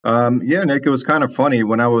Yeah, Nick, it was kind of funny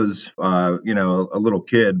when I was, a little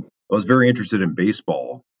kid. I was very interested in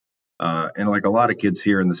baseball, and like a lot of kids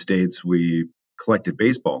here in the states, we collected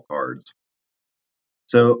baseball cards.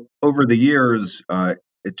 So over the years,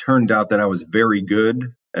 it turned out that I was very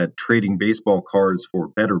good at trading baseball cards for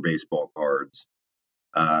better baseball cards.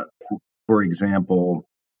 Uh, for example,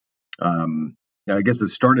 um, I guess it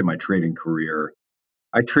started my trading career.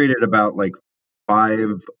 I traded about like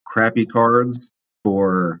five crappy cards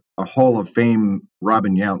for a Hall of Fame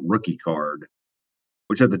Robin Yount rookie card,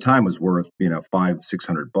 which at the time was worth, five,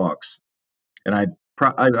 $600. And I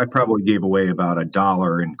probably gave away about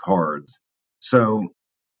 $1 in cards. So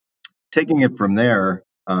taking it from there,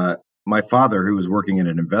 my father, who was working in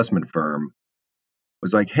an investment firm,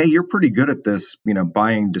 was like, "Hey, you're pretty good at this,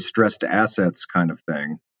 buying distressed assets kind of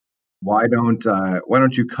thing. Why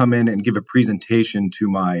don't you come in and give a presentation to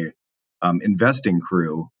my investing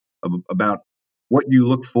crew about what you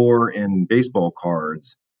look for in baseball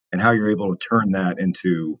cards and how you're able to turn that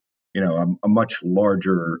into a much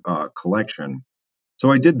larger collection."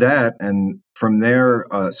 So I did that, and from there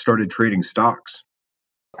started trading stocks.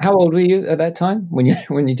 How old were you at that time when you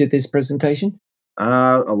when you did this presentation?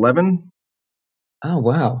 11. Oh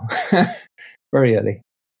wow, very early.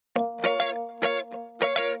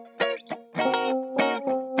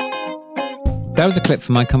 That was a clip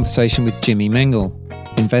from my conversation with Jimmy Mengel,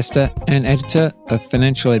 investor and editor of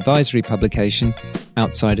financial advisory publication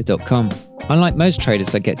Outsider.com. Unlike most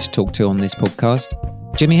traders I get to talk to on this podcast,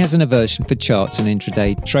 Jimmy has an aversion for charts and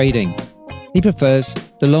intraday trading. He prefers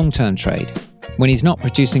the long-term trade. When he's not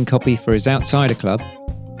producing copy for his Outsider Club,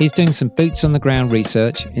 he's doing some boots-on-the-ground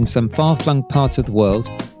research in some far-flung part of the world,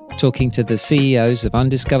 talking to the CEOs of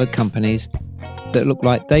undiscovered companies that look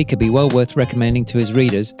like they could be well worth recommending to his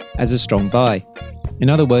readers as a strong buy. In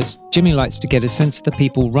other words, Jimmy likes to get a sense of the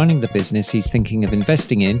people running the business he's thinking of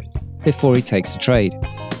investing in before he takes a trade.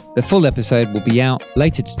 The full episode will be out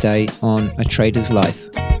later today on A Trader's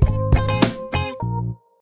Life.